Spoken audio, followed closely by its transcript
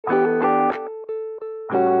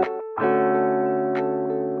Good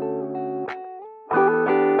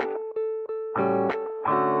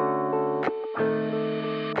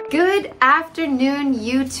afternoon,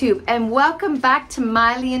 YouTube, and welcome back to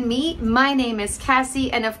Miley and Me. My name is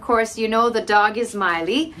Cassie, and of course, you know the dog is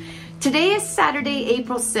Miley. Today is Saturday,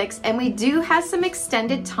 April 6th, and we do have some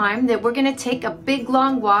extended time that we're gonna take a big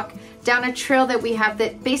long walk down a trail that we have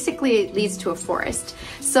that basically leads to a forest.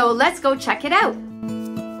 So let's go check it out.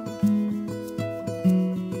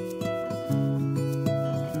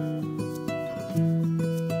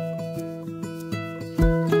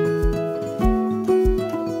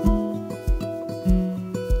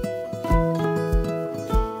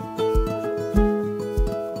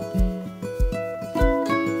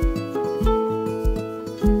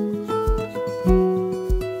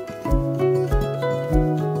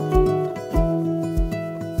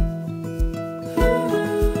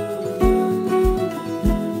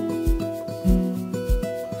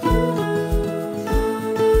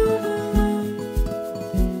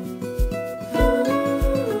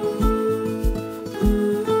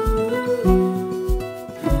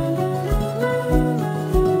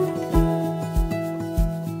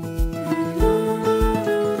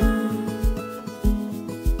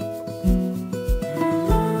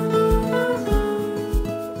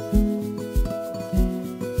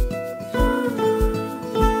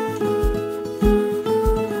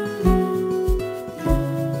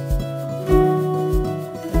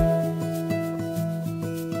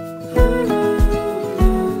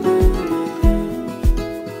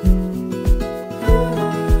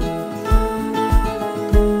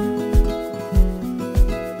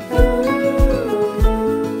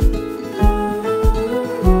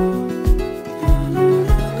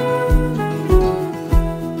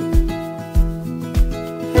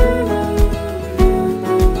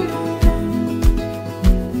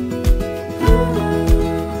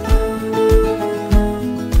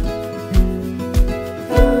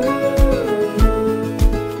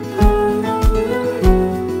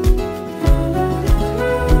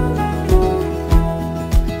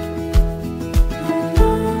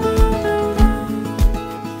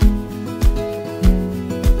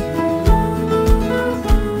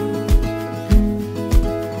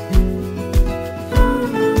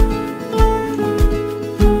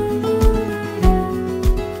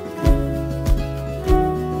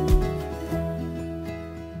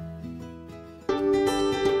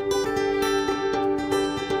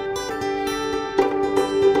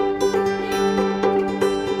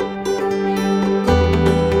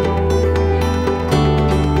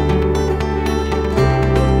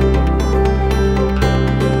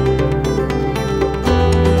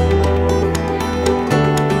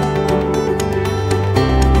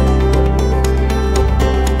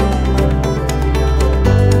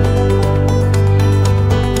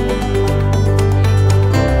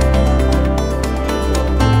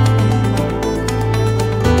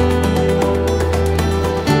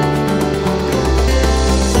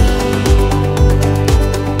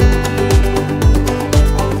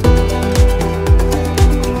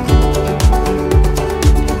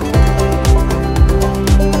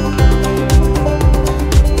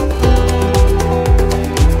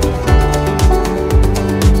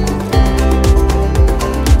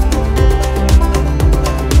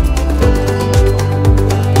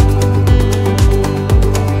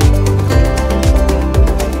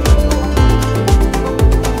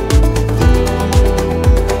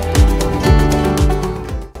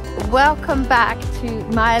 Welcome back to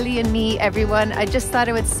Miley and Me, everyone. I just thought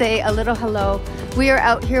I would say a little hello. We are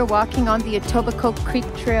out here walking on the Etobicoke Creek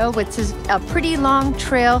Trail, which is a pretty long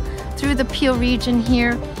trail through the Peel region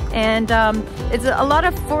here. And it's a lot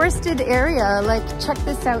of forested area. Like, check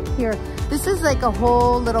this out here. This is like a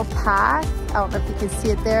whole little path. I don't know if you can see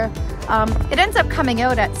it there. It ends up coming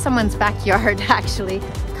out at someone's backyard, actually.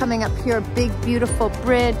 Coming up here, big, beautiful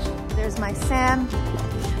bridge. There's my Sam.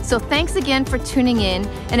 So thanks again for tuning in.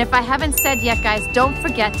 And if I haven't said yet, guys, don't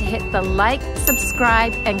forget to hit the like,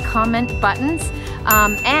 subscribe, and comment buttons.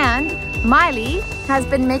 And Miley has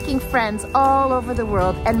been making friends all over the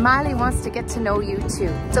world, and Miley wants to get to know you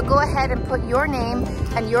too. So go ahead and put your name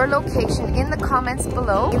and your location in the comments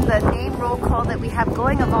below. In the name roll call that we have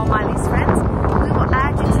going of all Miley's friends, we will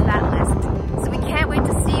add you to that list. So we can't wait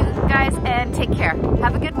to see you guys, and take care.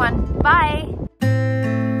 Have a good one. Bye.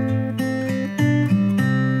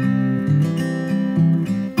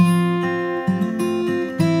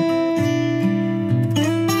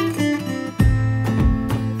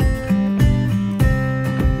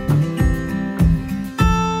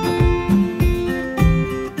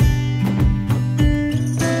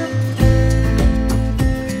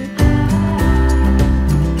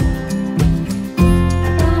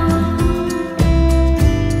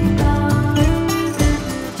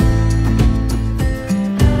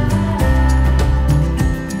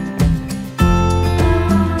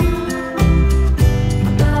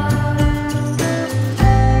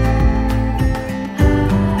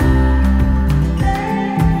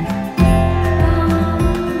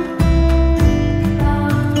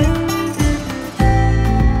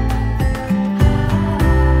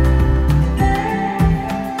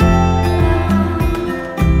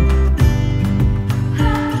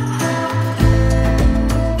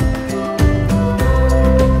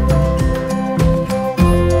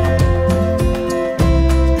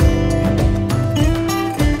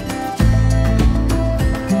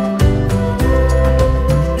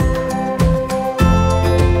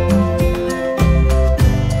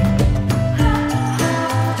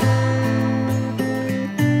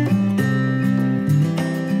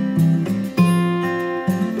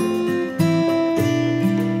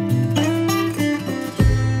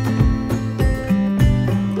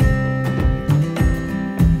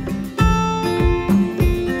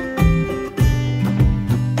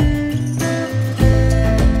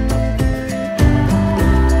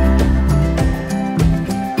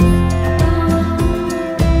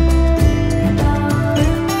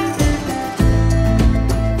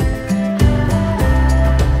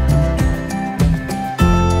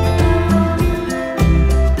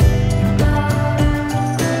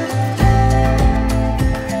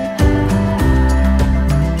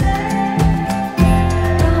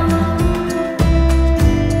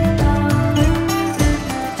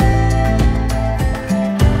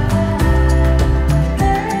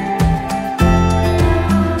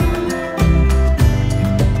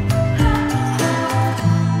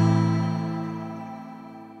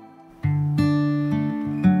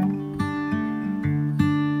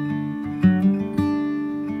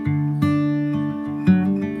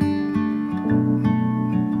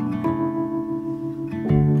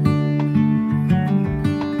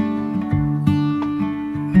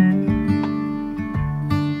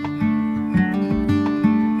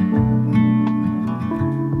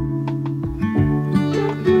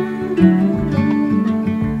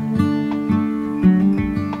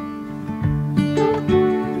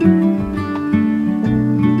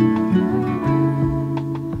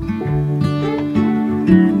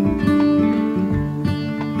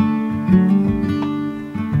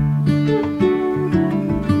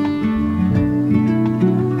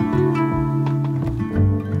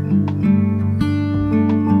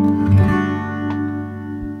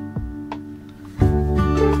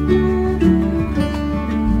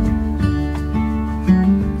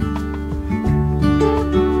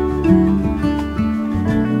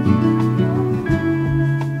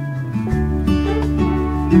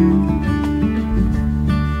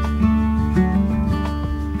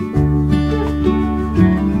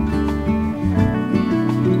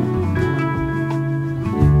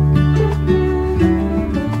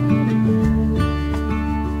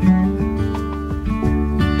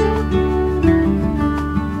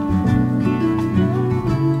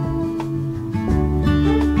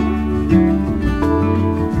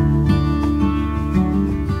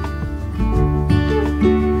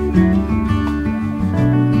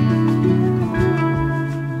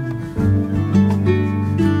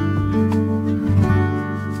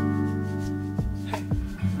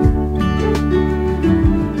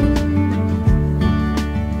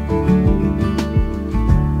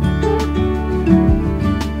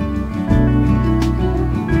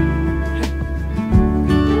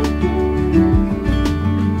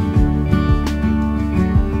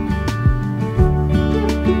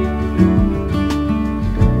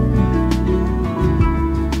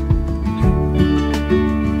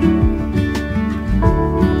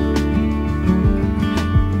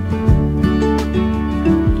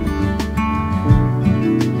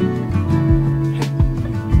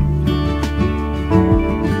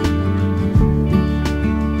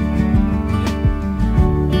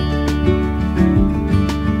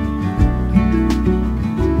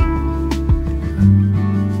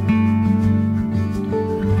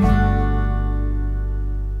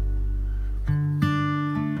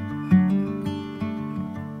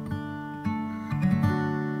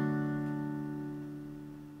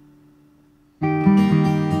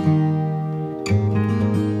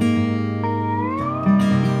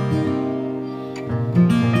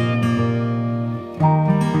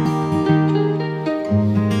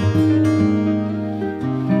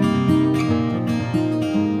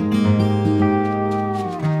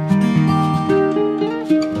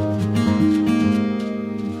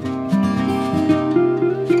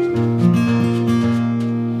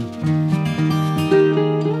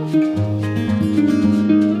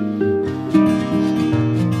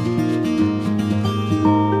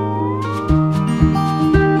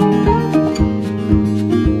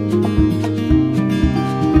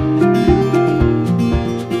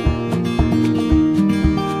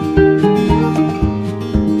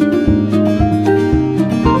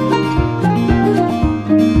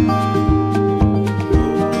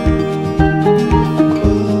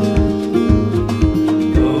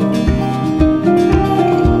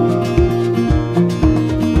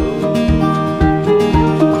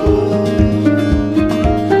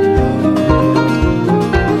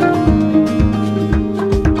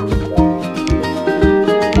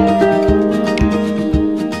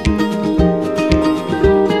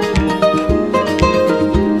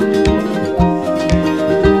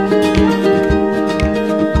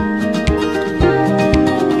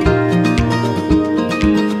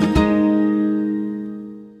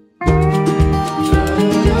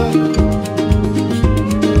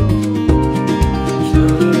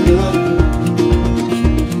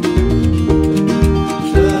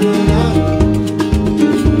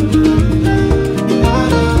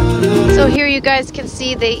 you guys can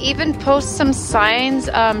see, they even post some signs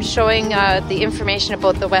showing the information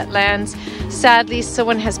about the wetlands. Sadly,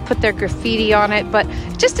 someone has put their graffiti on it, but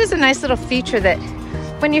it just is a nice little feature that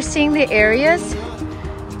when you're seeing the areas,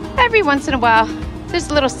 every once in a while, there's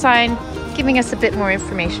a little sign giving us a bit more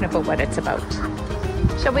information about what it's about.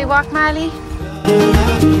 Shall we walk, Miley? Are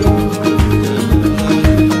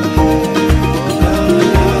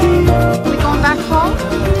we going back home?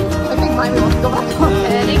 I think Miley wants to go back home.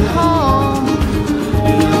 Heading home.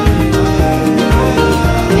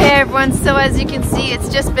 Hey everyone, so as you can see, it's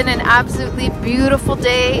just been an absolutely beautiful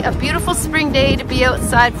day, a beautiful spring day to be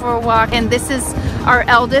outside for a walk. And this is our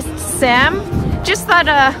eldest, Sam. Just thought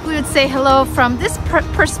we would say hello from this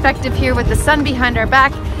perspective here with the sun behind our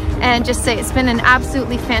back, and just say it's been an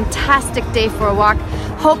absolutely fantastic day for a walk.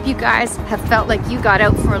 Hope you guys have felt like you got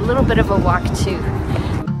out for a little bit of a walk too.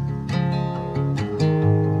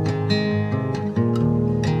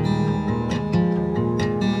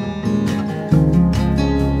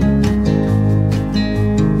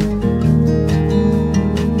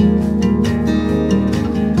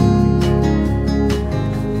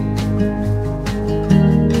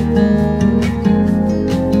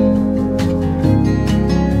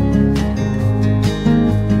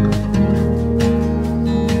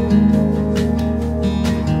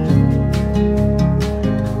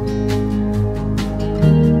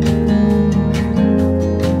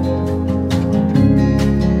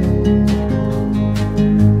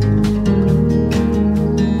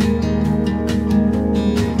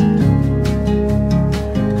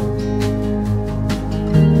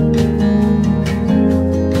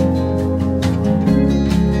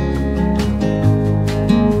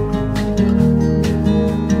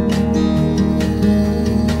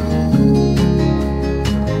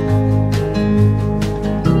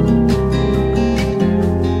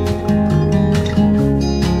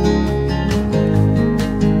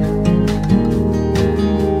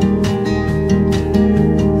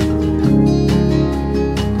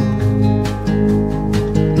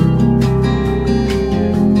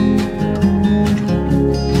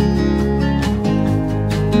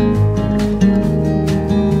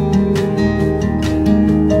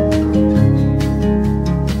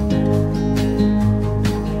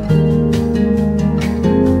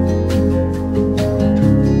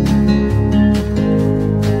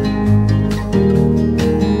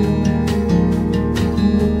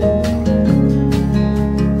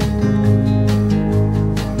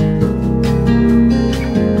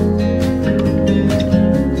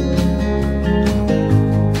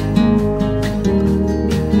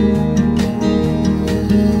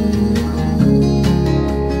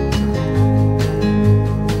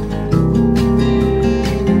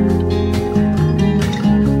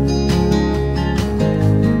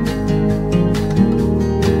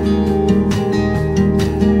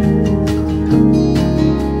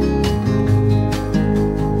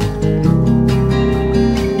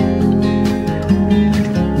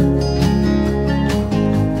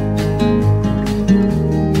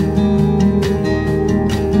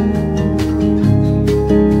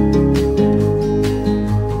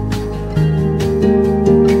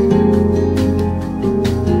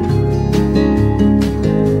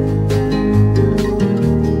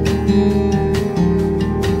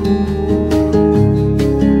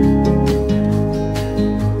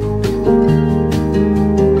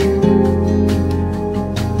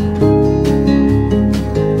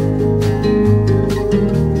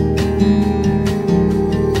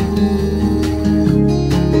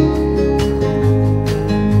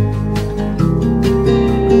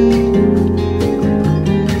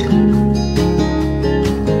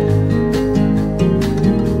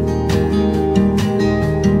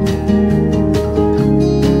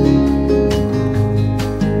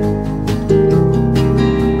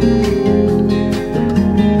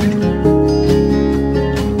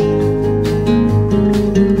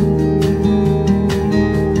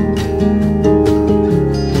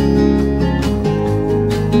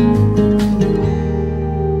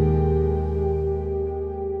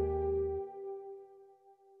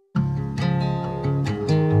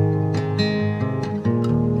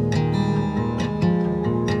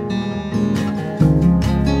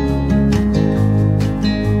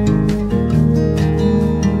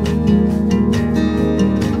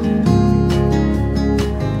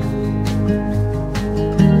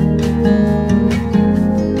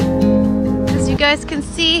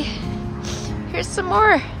 Here's some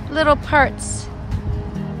more little parts.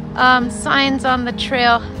 Signs on the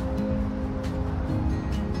trail.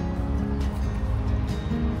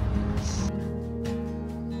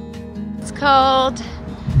 It's called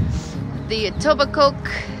the Etobicoke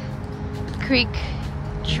Creek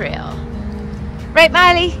Trail. Right,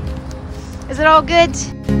 Miley? Is it all good?